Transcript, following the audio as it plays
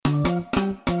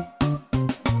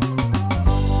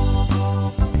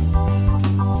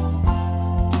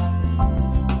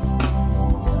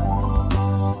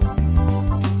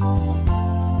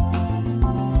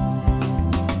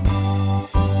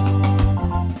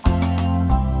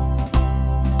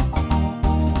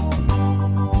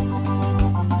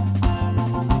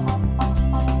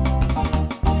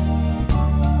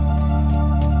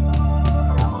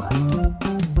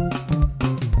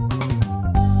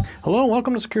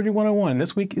welcome to Security 101.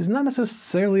 This week is not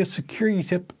necessarily a security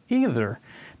tip either.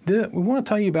 We want to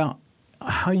tell you about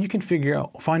how you can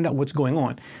find out what's going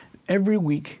on. Every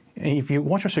week, and if you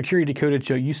watch our Security Decoded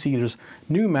show, you see there's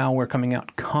new malware coming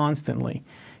out constantly.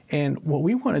 And what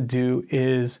we want to do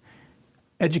is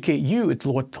educate you to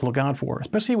what to look out for,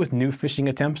 especially with new phishing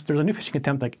attempts. There's a new phishing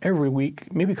attempt like every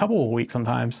week, maybe a couple of weeks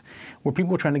sometimes, where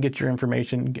people are trying to get your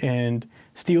information and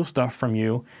steal stuff from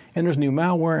you. And there's new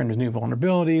malware and there's new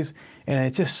vulnerabilities, and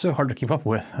it's just so hard to keep up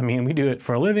with. I mean, we do it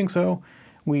for a living, so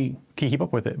we can keep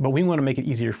up with it, but we want to make it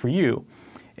easier for you.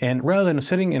 And rather than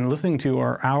sitting and listening to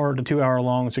our hour to 2 hour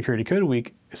long Security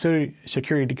Decoded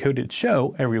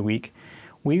show every week,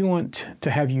 we want to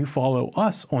have you follow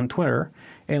us on Twitter,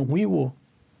 and we will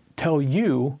tell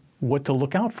you what to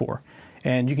look out for.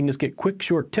 And you can just get quick,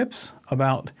 short tips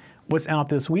about what's out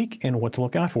this week and what to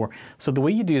look out for. So the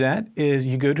way you do that is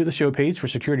you go to the show page for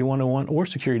Security 101 or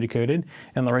Security Decoded,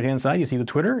 and on the right-hand side, you see the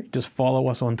Twitter. Just follow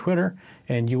us on Twitter,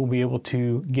 and you will be able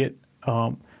to get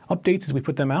updates as we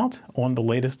put them out on the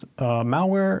latest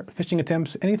malware, phishing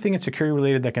attempts, anything that's security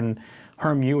related that can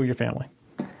harm you or your family.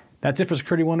 That's it for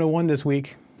Security 101 this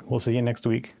week. We'll see you next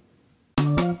week.